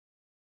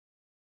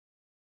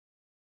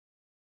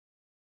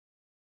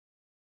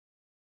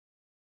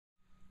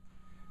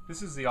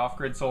This is the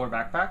OffGrid Solar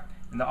Backpack,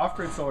 and the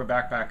OffGrid Solar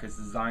Backpack is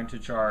designed to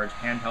charge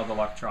handheld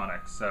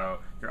electronics, so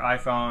your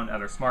iPhone,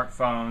 other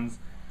smartphones,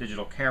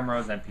 digital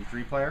cameras,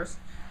 MP3 players.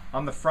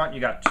 On the front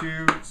you got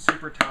two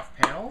super tough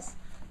panels.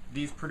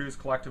 These produce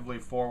collectively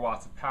 4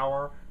 watts of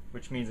power,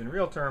 which means in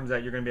real terms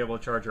that you're going to be able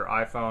to charge your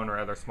iPhone or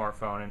other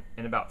smartphone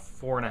in about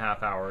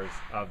 4.5 hours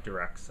of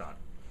direct sun.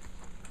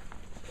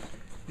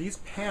 These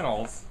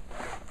panels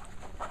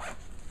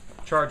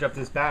charge up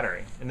this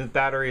battery, and this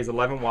battery is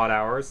 11 watt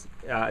hours.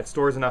 It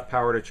stores enough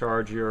power to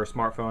charge your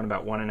smartphone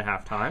about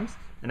 1.5 times,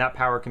 and that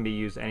power can be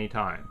used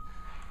anytime.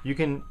 You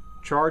can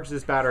charge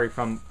this battery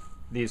from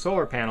these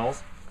solar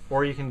panels,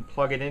 or you can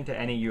plug it into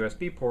any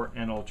USB port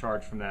and it'll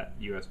charge from that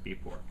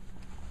USB port.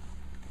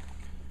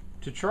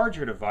 To charge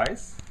your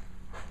device,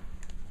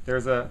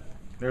 there's a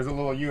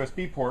little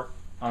USB port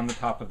on the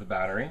top of the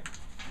battery.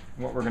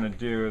 And what we're going to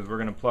do is we're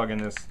going to plug in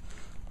this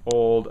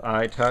old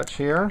iTouch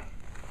here,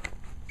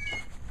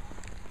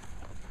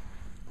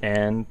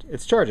 and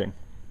it's charging.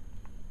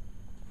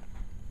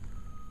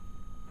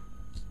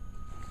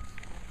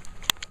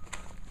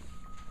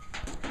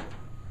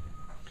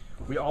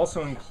 We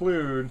also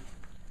include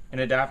an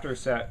adapter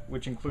set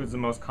which includes the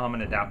most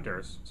common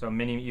adapters, so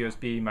mini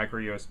USB,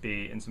 micro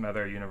USB, and some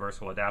other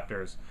universal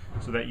adapters,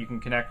 so that you can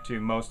connect to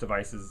most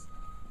devices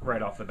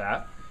right off the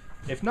bat.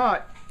 If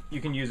not, you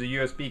can use a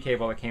USB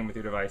cable that came with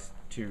your device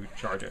to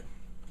charge it.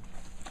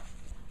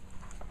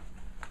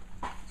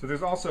 So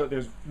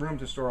there's room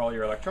to store all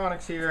your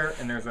electronics here,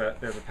 and there's a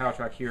pouch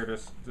back here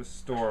to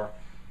store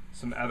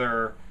some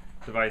other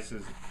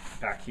devices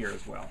back here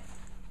as well.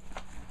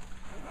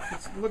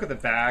 Let's look at the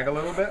bag a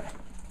little bit.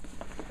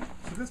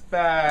 So this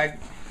bag,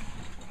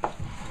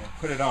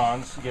 put it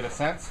on so you get a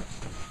sense.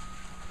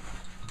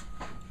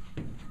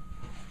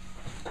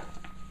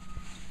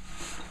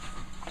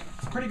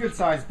 It's a pretty good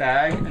sized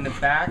bag. In the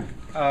back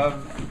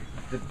of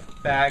the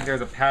bag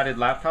there's a padded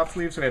laptop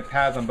sleeve, so we have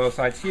pads on both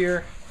sides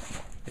here.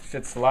 It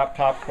fits the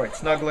laptop quite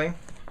snugly.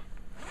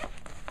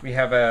 We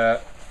have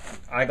a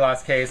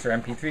eyeglass case or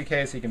MP3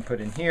 case you can put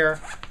in here.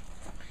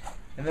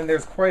 And then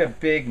there's quite a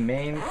big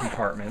main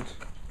compartment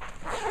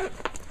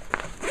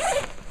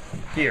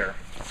here.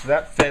 So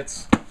that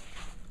fits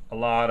a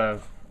lot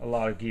of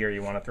gear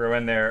you want to throw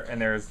in there, and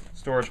there's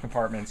storage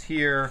compartments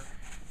here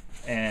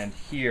and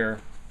here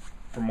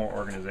for more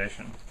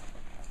organization.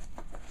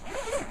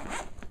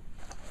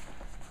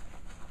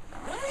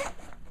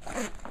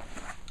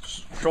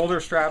 Shoulder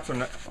straps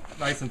are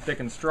nice and thick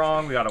and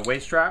strong. We got a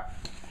waist strap,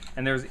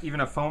 and there's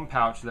even a phone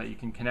pouch that you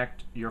can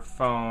connect your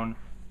phone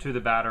to the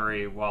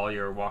battery while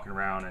you're walking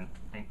around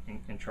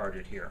and charge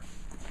it here.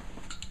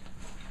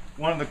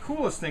 One of the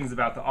coolest things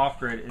about the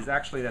OffGrid is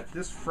actually that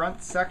this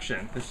front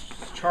section, this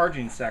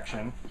charging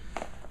section,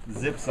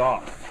 zips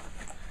off.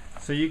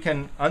 So you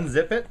can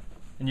unzip it,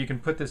 and you can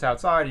put this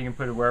outside. You can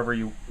put it wherever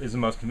is the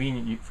most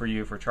convenient for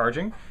you for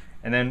charging.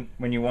 And then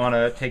when you want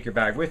to take your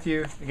bag with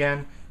you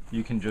again,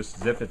 you can just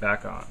zip it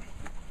back on.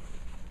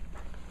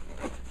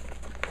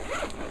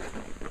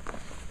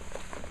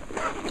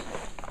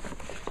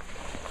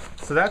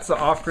 So that's the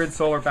OffGrid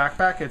Solar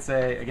Backpack. It's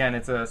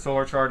a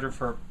solar charger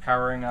for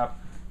powering up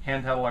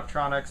handheld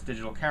electronics,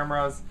 digital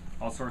cameras,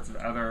 all sorts of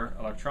other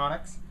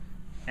electronics,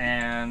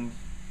 and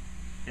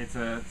it's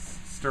a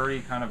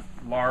sturdy kind of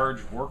large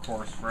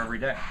workhorse for every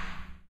day.